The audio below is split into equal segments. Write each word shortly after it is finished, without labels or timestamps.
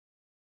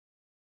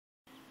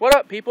What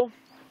up, people?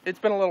 It's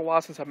been a little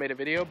while since I made a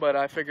video, but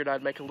I figured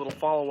I'd make a little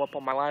follow-up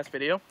on my last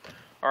video.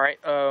 Alright,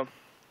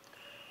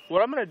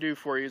 what I'm going to do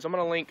for you is I'm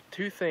going to link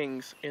two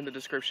things in the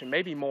description,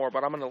 maybe more,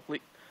 but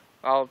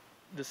I'll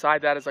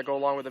decide that as I go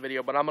along with the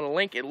video, but I'm going to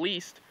link at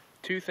least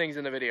two things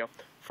in the video.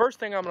 First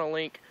thing I'm going to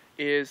link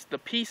is the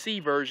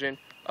PC version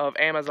of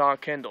Amazon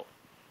Kindle.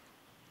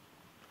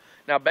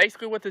 Now,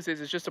 basically what this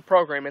is just a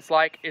program. It's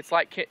like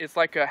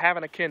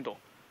having a Kindle,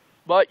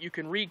 but you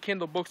can read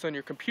Kindle books on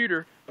your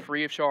computer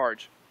free of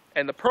charge.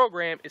 And the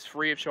program is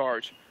free of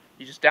charge.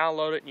 You just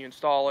download it and you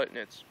install it,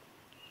 and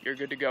you're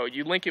good to go.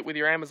 You link it with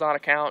your Amazon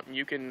account, and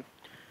you can,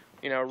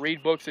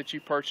 read books that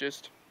you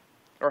purchased,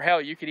 or hell,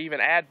 you could even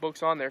add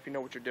books on there if you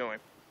know what you're doing.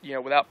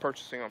 Without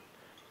purchasing them,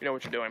 you know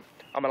what you're doing.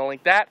 I'm gonna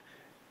link that,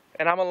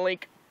 and I'm gonna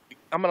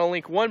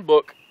link one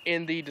book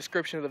in the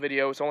description of the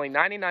video. It's only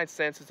 99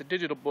 cents. It's a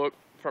digital book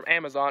from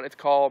Amazon. It's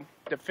called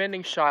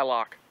Defending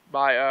Shylock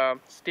by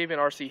Stephen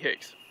R.C.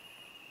 Hicks,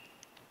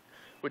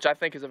 which I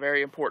think is a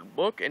very important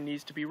book and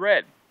needs to be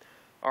read.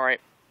 Alright,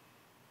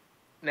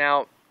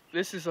 now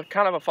this is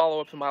kind of a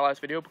follow-up to my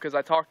last video because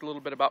I talked a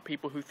little bit about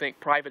people who think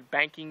private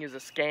banking is a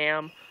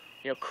scam,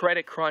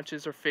 credit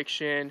crunches are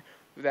fiction,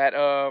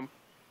 that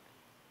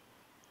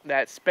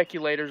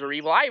speculators are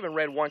evil. I even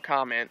read one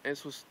comment.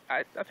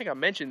 I think I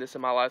mentioned this in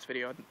my last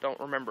video, I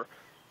don't remember,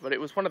 but it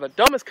was one of the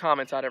dumbest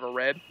comments I'd ever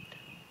read.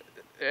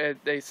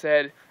 They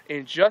said,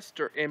 in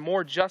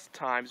more just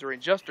times,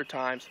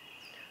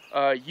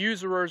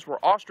 usurers were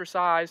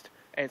ostracized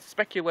and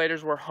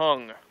speculators were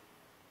hung.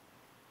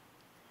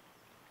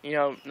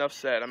 Enough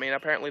said. I mean,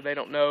 apparently they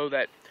don't know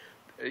that,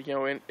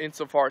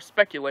 insofar as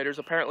speculators,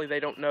 apparently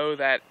they don't know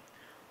that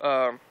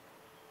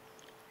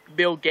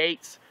Bill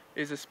Gates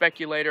is a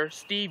speculator.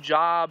 Steve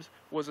Jobs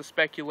was a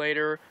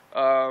speculator.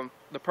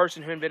 The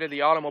person who invented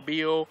the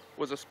automobile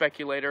was a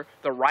speculator.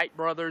 The Wright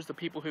brothers, the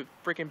people who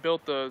freaking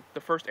built the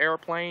first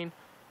airplane,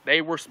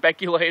 they were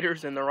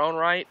speculators in their own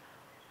right.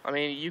 I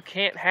mean, you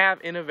can't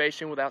have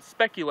innovation without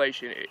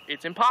speculation.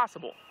 It's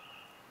impossible.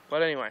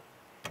 But anyway,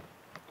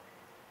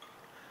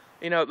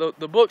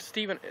 the book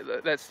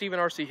that Stephen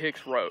R.C.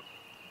 Hicks wrote,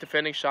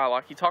 Defending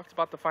Shylock, he talks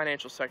about the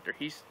financial sector.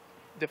 He's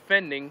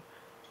defending,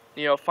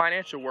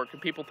 financial work.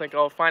 And people think,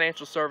 oh,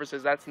 financial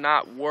services, that's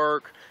not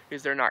work,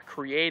 is they're not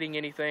creating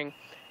anything.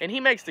 And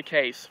he makes the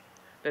case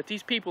that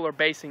these people are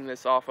basing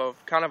this off of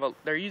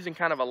they're using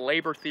kind of a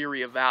labor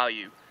theory of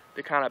value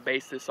to kind of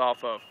base this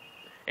off of.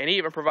 And he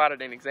even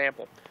provided an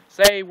example.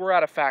 Say we're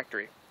at a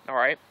factory, all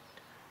right?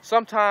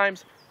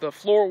 Sometimes the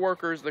floor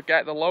workers, the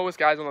lowest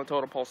guys on the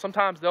totem pole,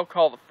 sometimes they'll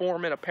call the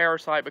foreman a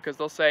parasite because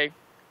they'll say,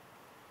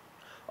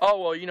 oh,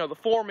 well, the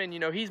foreman,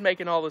 he's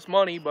making all this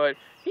money, but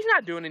he's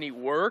not doing any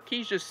work.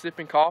 He's just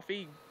sipping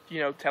coffee,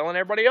 telling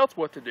everybody else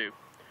what to do,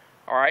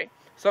 all right?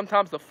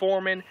 Sometimes the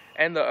foreman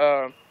and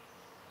the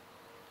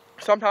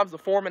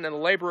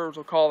laborers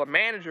will call the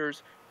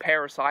managers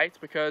parasites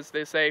because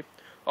they say,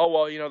 oh,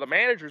 well, the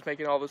manager's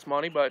making all this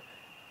money, but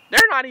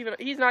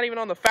he's not even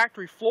on the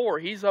factory floor.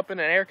 He's up in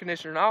an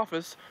air-conditioned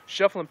office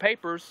shuffling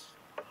papers,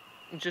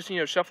 just,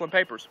 shuffling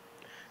papers.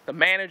 The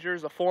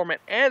managers, the foreman,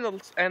 and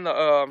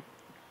the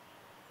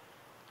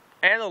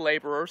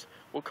laborers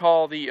will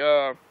call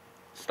the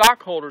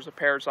stockholders a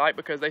parasite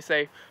because they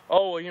say,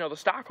 oh, well, the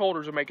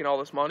stockholders are making all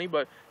this money,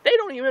 but they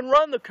don't even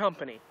run the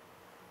company.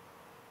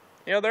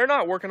 They're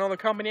not working on the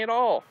company at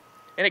all.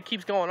 And it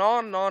keeps going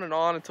on and on and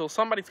on until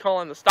somebody's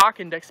calling the stock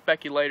index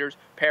speculators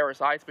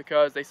parasites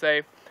because they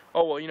say,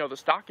 oh, well, the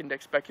stock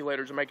index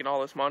speculators are making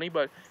all this money,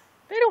 but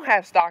they don't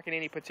have stock in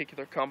any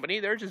particular company.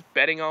 They're just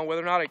betting on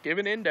whether or not a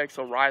given index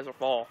will rise or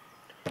fall.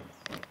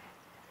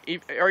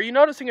 Are you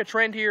noticing a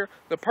trend here?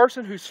 The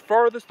person who's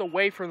furthest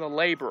away from the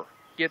labor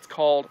gets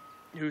called,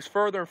 who's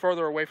further and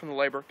further away from the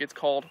labor gets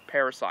called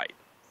parasite.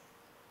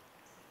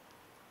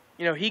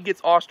 He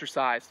gets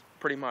ostracized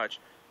pretty much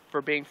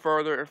for being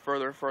further and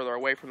further and further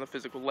away from the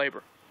physical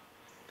labor.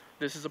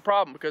 This is a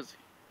problem because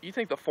you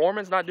think the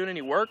foreman's not doing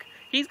any work?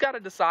 He's got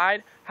to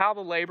decide how the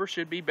labor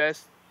should be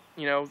best,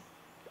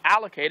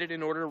 allocated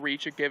in order to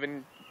reach a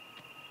given,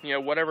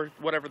 whatever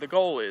the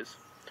goal is.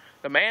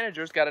 The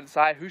manager's got to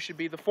decide who should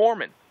be the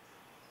foreman,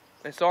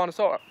 and so on and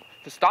so on.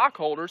 The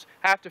stockholders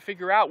have to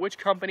figure out which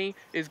company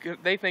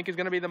they think is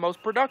going to be the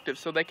most productive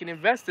so they can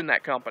invest in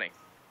that company.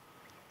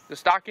 The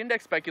stock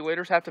index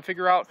speculators have to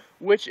figure out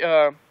which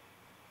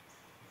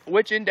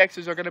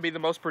indexes are going to be the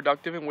most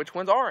productive and which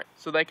ones aren't,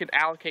 so they can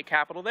allocate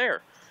capital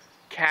there.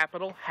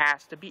 Capital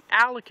has to be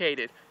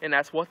allocated, and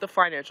that's what the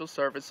financial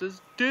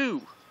services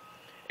do.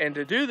 And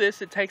to do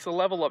this, it takes a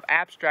level of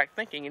abstract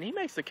thinking, and he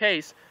makes the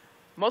case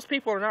most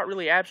people are not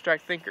really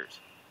abstract thinkers.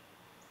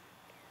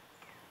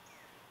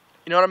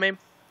 You know what I mean?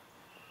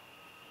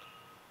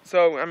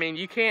 So, I mean,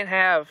 you can't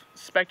have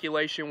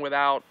speculation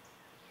without,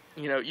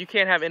 you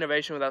can't have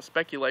innovation without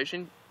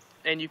speculation,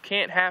 and you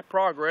can't have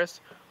progress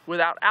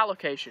without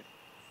allocation.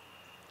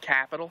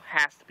 Capital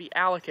has to be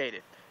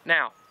allocated.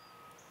 Now,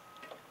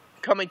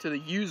 coming to the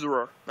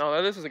usurer.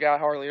 Now, this is a guy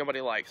hardly nobody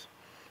likes.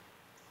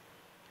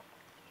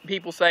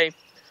 People say,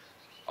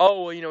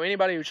 oh, well,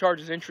 anybody who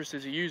charges interest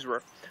is a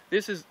usurer.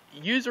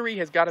 Usury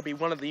has got to be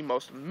one of the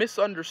most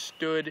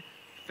misunderstood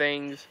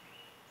things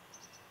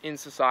in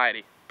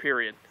society,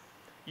 period.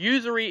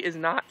 Usury is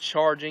not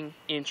charging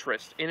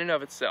interest in and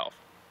of itself.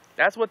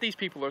 That's what these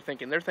people are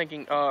thinking. They're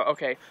thinking,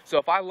 okay, so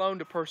if I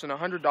loaned a person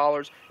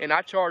 $100 and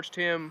I charged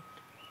him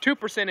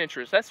 2%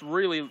 interest, that's a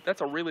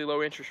really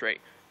low interest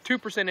rate.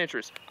 2%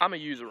 interest, I'm a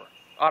usurer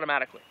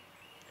automatically.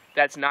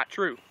 That's not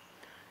true.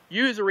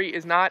 Usury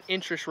is not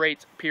interest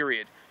rates,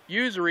 period.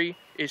 Usury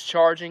is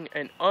charging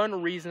an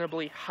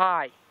unreasonably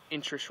high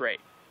interest rate.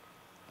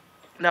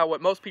 Now,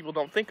 what most people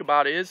don't think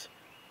about is,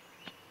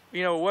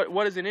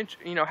 what is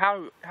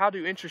how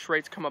do interest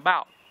rates come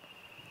about?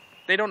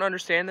 They don't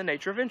understand the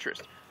nature of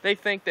interest. They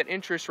think that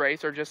interest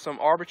rates are just some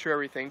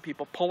arbitrary thing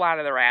people pull out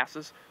of their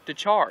asses to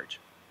charge.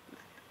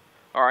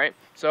 All right,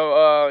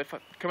 so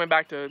coming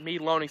back to me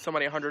loaning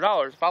somebody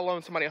 $100, if I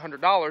loan somebody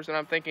 $100 and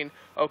I'm thinking,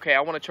 okay,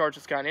 I want to charge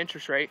this guy an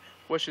interest rate,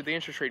 what should the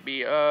interest rate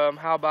be?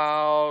 How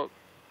about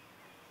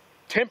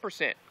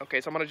 10%?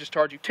 Okay, so I'm going to just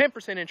charge you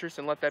 10% interest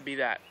and let that be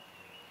that.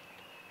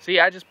 See,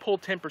 I just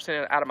pulled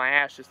 10% out of my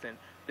ass just then.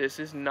 This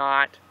is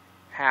not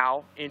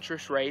how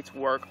interest rates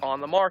work on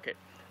the market.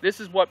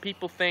 This is what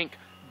people think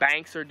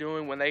banks are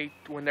doing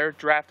when they're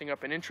drafting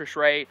up an interest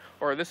rate,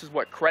 or this is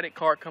what credit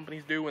card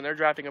companies do when they're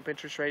drafting up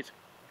interest rates.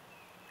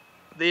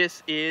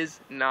 This is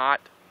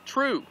not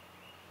true.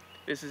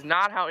 This is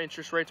not how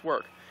interest rates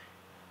work.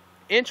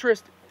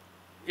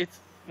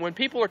 When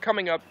people are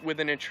coming up with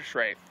an interest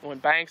rate, when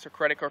banks or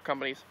credit card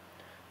companies,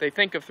 they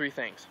think of three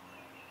things.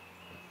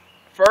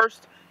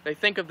 First, they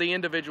think of the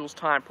individual's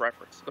time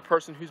preference, the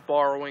person who's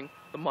borrowing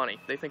the money.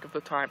 They think of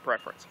the time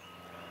preference.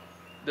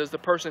 Does the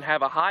person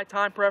have a high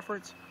time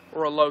preference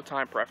or a low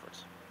time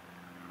preference?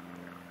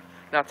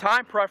 Now,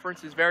 time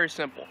preference is very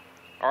simple.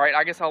 All right,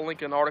 I guess I'll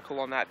link an article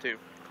on that too.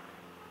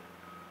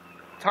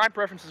 Time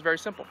preference is very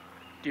simple.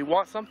 Do you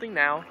want something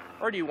now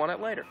or do you want it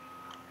later?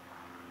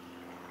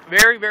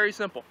 Very, very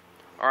simple.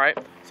 All right.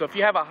 So if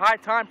you have a high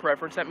time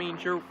preference, that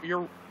means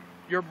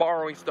you're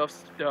borrowing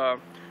stuff,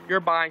 you're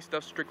buying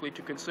stuff strictly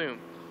to consume.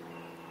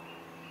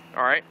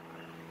 All right.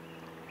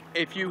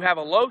 If you have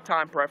a low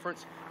time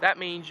preference, that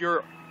means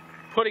you're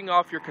putting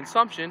off your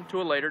consumption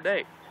to a later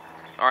date.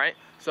 All right.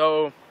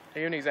 So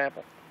here's an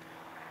example.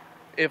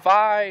 If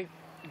I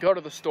go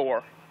to the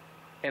store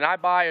and I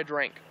buy a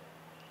drink,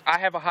 I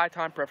have a high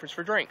time preference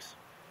for drinks.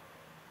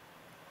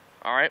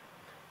 All right.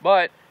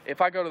 But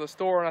if I go to the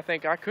store and I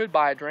think I could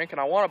buy a drink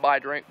and I want to buy a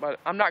drink, but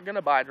I'm not going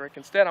to buy a drink.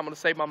 Instead, I'm going to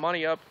save my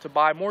money up to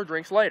buy more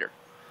drinks later.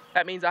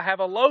 That means I have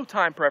a low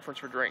time preference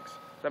for drinks.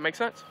 Does that make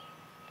sense?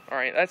 All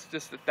right.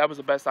 That was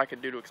the best I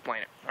could do to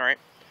explain it. All right.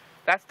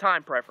 That's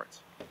time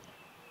preference.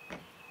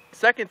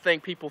 Second thing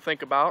people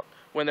think about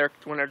when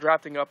they're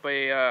drafting up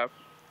an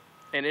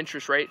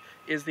interest rate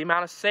is the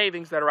amount of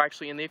savings that are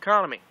actually in the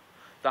economy.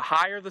 The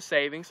higher the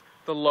savings,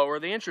 the lower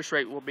the interest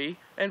rate will be,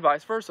 and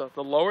vice versa.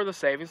 The lower the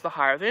savings, the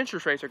higher the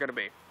interest rates are going to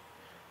be.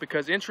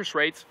 Because interest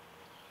rates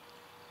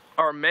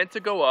are meant to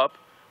go up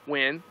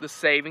when the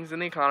savings in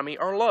the economy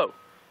are low.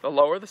 The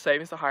lower the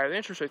savings, the higher the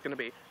interest rate is going to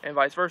be, and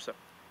vice versa.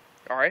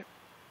 All right?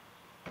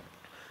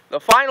 The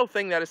final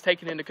thing that is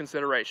taken into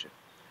consideration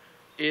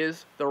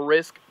is the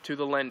risk to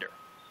the lender.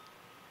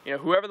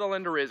 Whoever the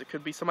lender is, it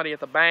could be somebody at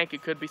the bank,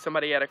 it could be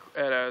somebody at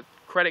a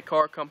credit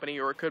card company,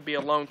 or it could be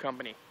a loan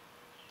company.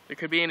 It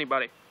could be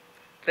anybody.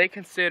 They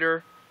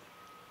consider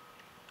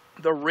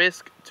the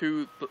risk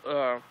to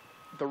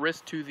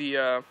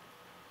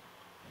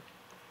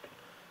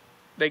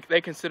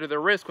they consider the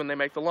risk when they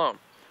make the loan.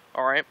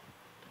 All right.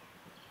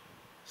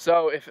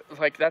 So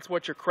that's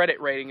what your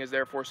credit rating is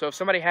there for. So if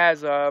somebody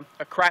has a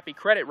crappy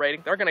credit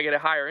rating, they're going to get a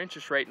higher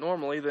interest rate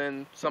normally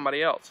than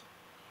somebody else.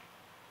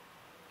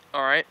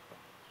 All right.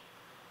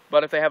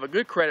 But if they have a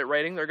good credit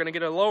rating, they're going to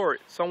get a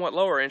somewhat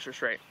lower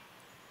interest rate.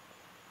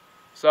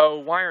 So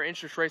why are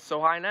interest rates so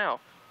high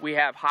now? We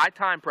have high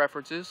time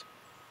preferences.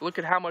 Look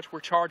at how much we're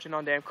charging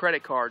on damn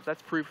credit cards.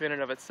 That's proof in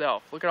and of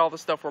itself. Look at all the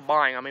stuff we're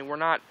buying. I mean, we're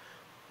not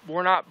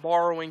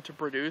borrowing to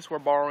produce. We're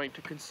borrowing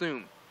to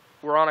consume.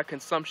 We're on a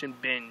consumption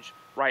binge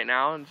right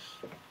now, and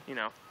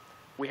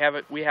we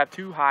have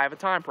too high of a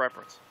time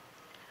preference.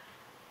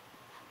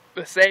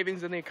 The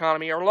savings in the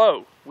economy are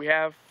low. We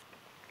have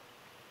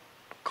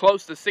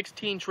close to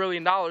 $16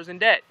 trillion in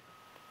debt.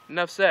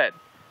 Enough said.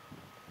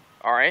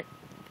 All right,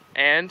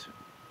 and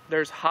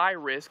there's high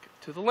risk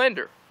to the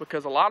lender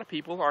because a lot of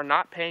people are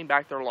not paying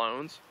back their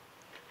loans.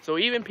 So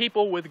even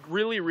people with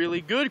really,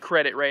 really good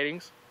credit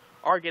ratings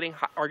are getting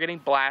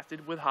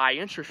blasted with high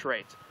interest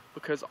rates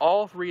because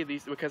all three of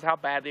these, because how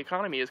bad the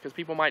economy is. Because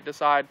people might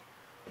decide,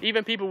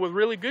 even people with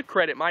really good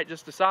credit might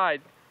just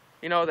decide,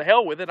 the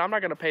hell with it. I'm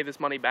not going to pay this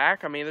money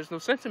back. I mean, there's no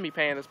sense in me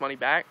paying this money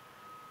back.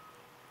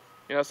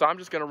 So I'm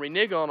just going to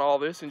renege on all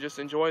this and just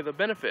enjoy the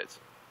benefits.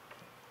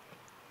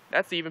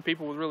 That's even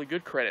people with really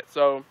good credit.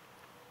 So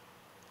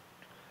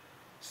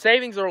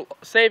savings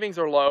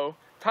are low,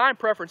 time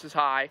preference is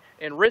high,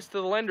 and risk to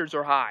the lenders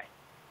are high.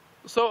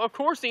 So of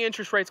course the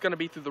interest rate's going to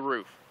be through the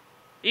roof,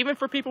 even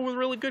for people with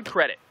really good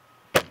credit.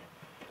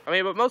 I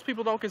mean, but most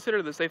people don't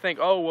consider this. They think,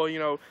 oh, well, you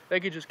know, they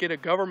could just get a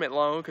government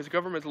loan because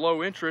government's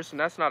low interest and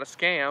that's not a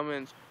scam.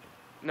 And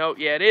no,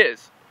 yeah, it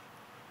is.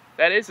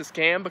 That is a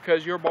scam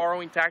because you're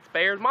borrowing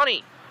taxpayers'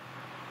 money.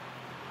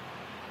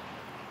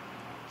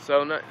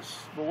 So, no,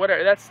 but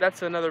whatever.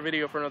 That's another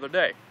video for another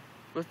day.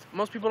 But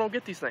most people don't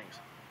get these things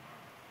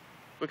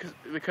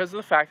because of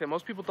the fact that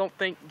most people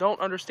don't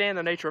understand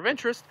the nature of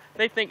interest.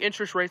 They think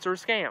interest rates are a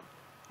scam.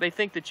 They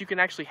think that you can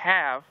actually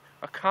have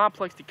a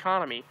complex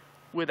economy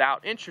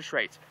without interest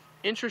rates.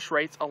 Interest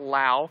rates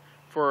allow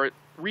for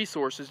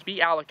resources to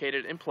be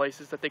allocated in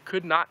places that they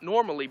could not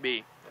normally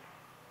be.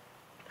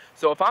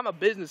 So if I'm a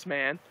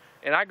businessman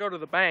and I go to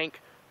the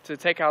bank to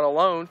take out a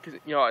loan,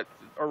 you know,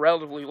 a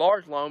relatively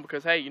large loan,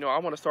 because hey, you know, I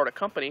want to start a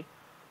company,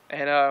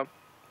 and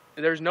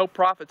there's no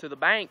profit to the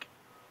bank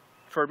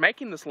for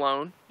making this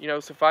loan, you know,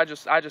 so if I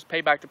just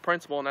pay back the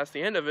principal and that's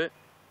the end of it,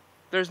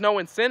 there's no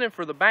incentive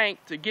for the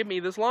bank to give me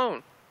this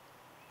loan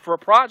for a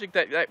project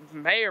that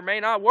may or may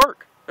not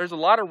work. There's a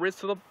lot of risk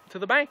to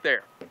the bank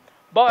there.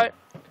 But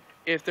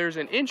if there's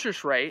an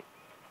interest rate,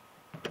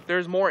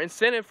 there's more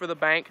incentive for the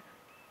bank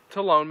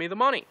to loan me the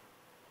money.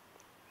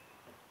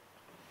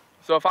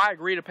 So if I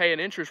agree to pay an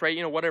interest rate,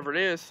 you know, whatever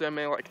it is, I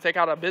mean, like take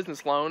out a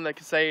business loan, they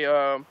could say,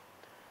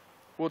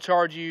 we'll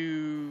charge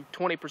you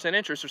 20%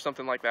 interest or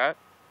something like that.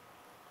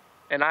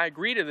 And I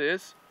agree to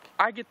this,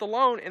 I get the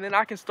loan, and then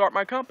I can start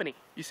my company.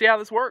 You see how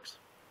this works?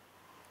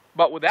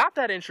 But without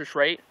that interest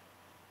rate,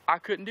 I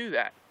couldn't do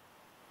that.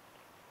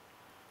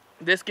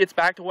 This gets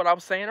back to what I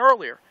was saying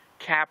earlier.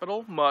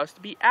 Capital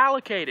must be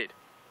allocated.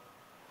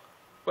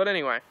 But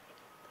anyway,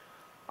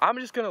 I'm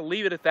just going to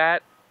leave it at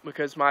that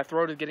because my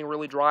throat is getting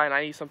really dry and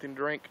I need something to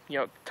drink. You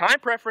know,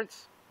 time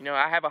preference. You know,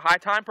 I have a high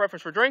time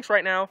preference for drinks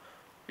right now.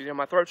 You know,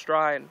 my throat's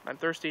dry and I'm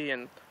thirsty,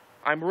 and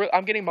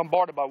I'm getting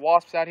bombarded by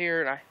wasps out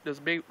here, and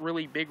those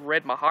really big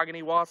red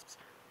mahogany wasps.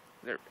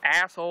 They're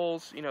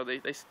assholes. You know,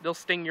 they'll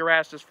sting your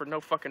ass just for no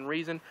fucking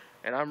reason,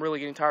 and I'm really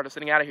getting tired of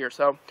sitting out of here.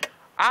 So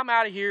I'm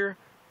out of here.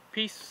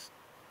 Peace.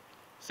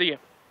 See ya.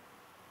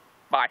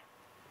 Bye.